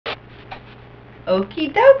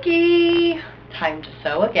Okie dokie. Time to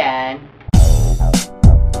sew again.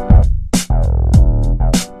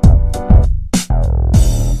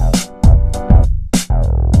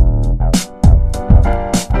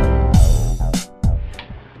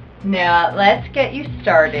 Now let's get you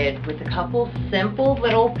started with a couple simple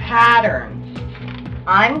little patterns.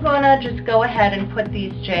 I'm gonna just go ahead and put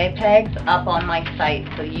these JPEGs up on my site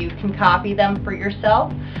so you can copy them for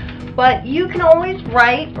yourself, but you can always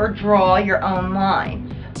write or draw your own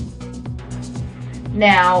lines.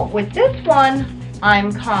 Now with this one,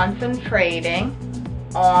 I'm concentrating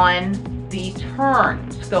on the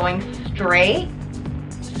turns, going straight.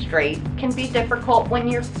 Straight can be difficult when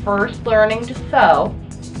you're first learning to sew.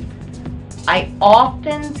 I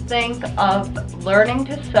often think of learning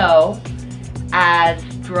to sew as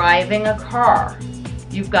driving a car.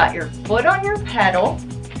 You've got your foot on your pedal,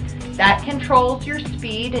 that controls your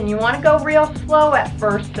speed, and you want to go real slow at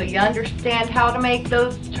first so you understand how to make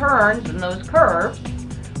those turns and those curves.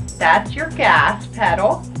 That's your gas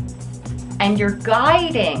pedal, and you're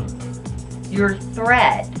guiding your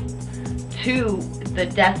thread to the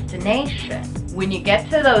destination. When you get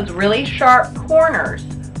to those really sharp corners,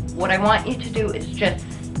 what I want you to do is just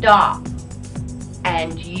stop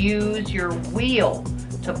and use your wheel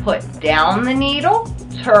to put down the needle,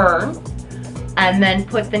 turn, and then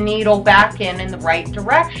put the needle back in the right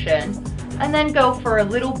direction, and then go for a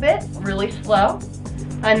little bit, really slow,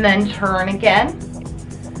 and then turn again.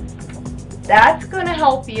 That's going to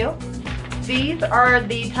help you. These are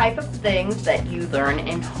the type of things that you learn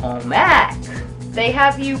in home ec. They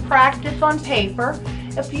have you practice on paper.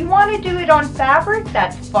 If you want to do it on fabric,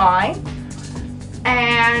 that's fine.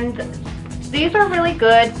 And these are really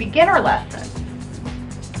good beginner lessons.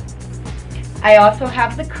 I also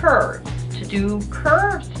have the curves. To do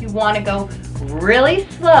curves, you want to go really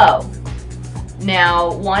slow.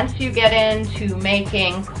 Now, once you get into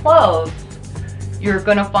making clothes, you're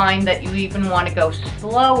going to find that you even want to go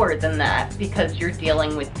slower than that because you're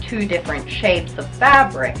dealing with two different shapes of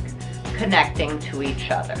fabric connecting to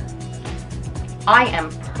each other. I am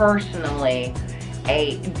personally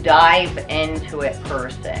a dive into it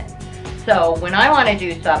person. So when I want to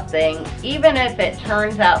do something, even if it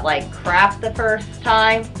turns out like crap the first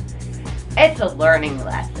time, it's a learning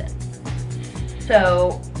lesson.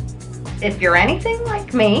 So if you're anything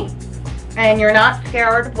like me and you're not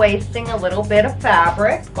scared of wasting a little bit of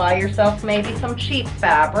fabric, buy yourself maybe some cheap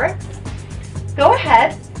fabric, go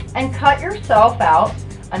ahead and cut yourself out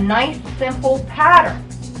a nice simple pattern,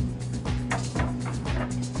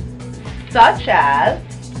 such as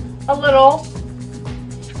a little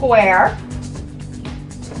square,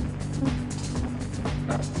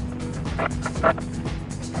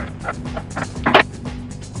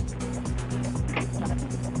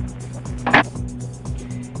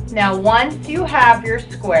 now once you have your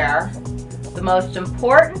square, the most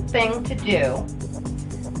important thing to do,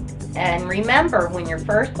 and remember when you're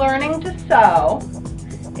first learning to sew,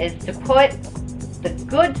 is to put the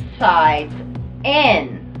good sides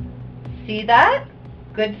in. See that?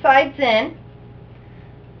 Good sides in.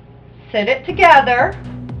 Sit it together.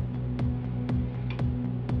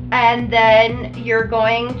 And then you're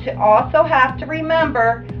going to also have to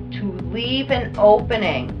remember to leave an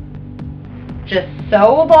opening. Just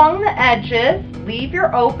sew along the edges, leave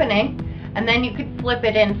your opening, and then you could flip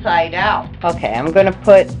it inside out. Okay, I'm going to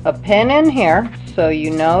put a pin in here so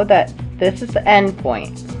you know that this is the end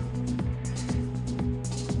point.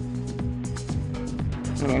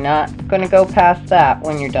 And you're not going to go past that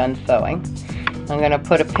when you're done sewing. I'm going to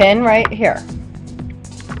put a pin right here.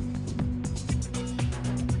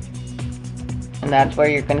 And that's where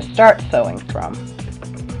you're going to start sewing from.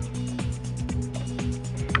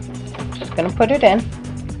 Just going to put it in.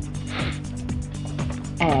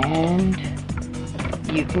 And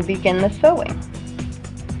you can begin the sewing.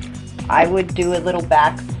 I would do a little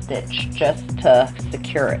back stitch just to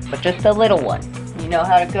secure it, but just a little one. You know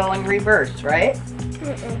how to go in reverse, right?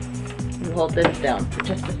 You hold this down for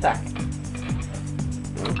just a second.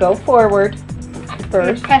 Go forward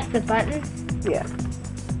first. Press the button? Yeah.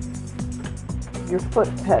 Your foot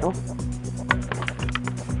pedal.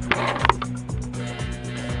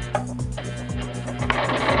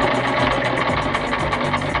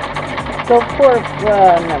 Go forward.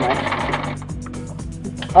 Never mind.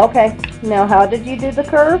 Okay. Now, how did you do the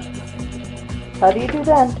curve? How do you do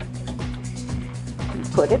that? You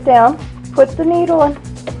put it down. Put the needle in.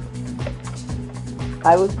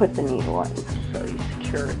 I would put the needle in so you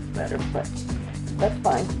secure it better, but that's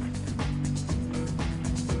fine.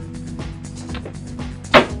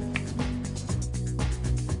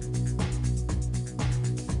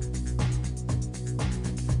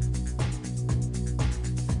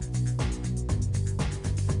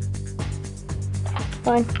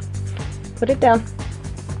 fine. Put it down.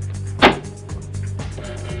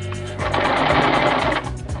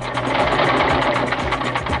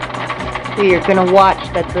 So you're going to watch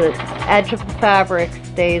that the edge of the fabric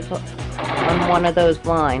stays on one of those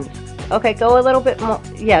lines. Okay, go a little bit more.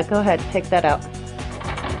 Yeah, go ahead. Take that out.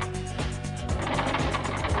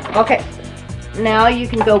 Okay. Now you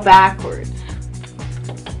can go backwards.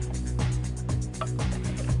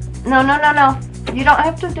 No, no, no, no. You don't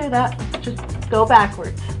have to do that. Just go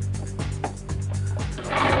backwards.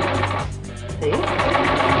 See?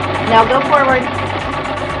 Now go forward.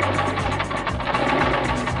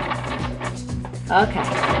 Okay.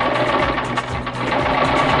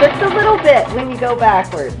 Just a little bit when you go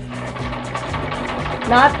backwards.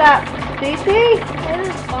 Not that. See? This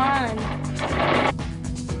is fun.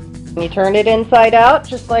 You turn it inside out,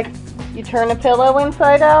 just like you turn a pillow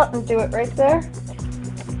inside out, and do it right there.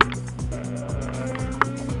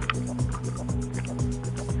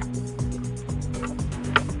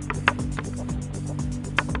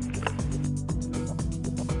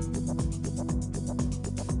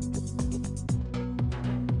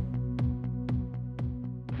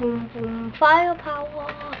 Boom, boom, firepower.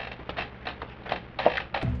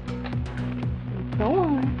 Go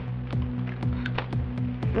on.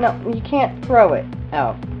 No, you can't throw it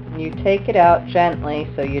out. You take it out gently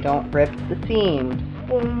so you don't rip the seams.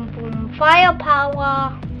 Boom, boom,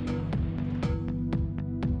 firepower.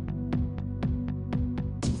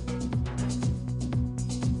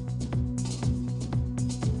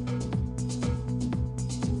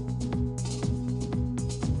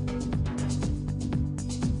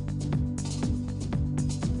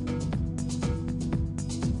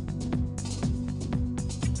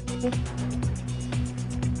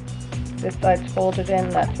 This side's folded in,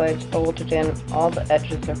 that side's folded in, all the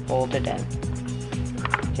edges are folded in.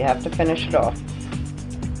 So you have to finish it off.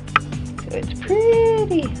 So it's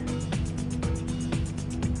pretty.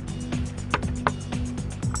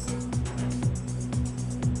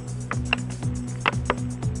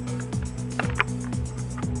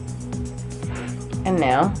 And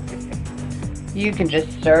now you can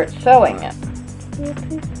just start sewing it.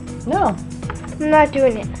 No. I'm not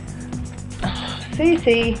doing it.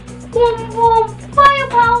 Cece. Boom, boom,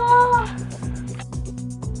 firepower.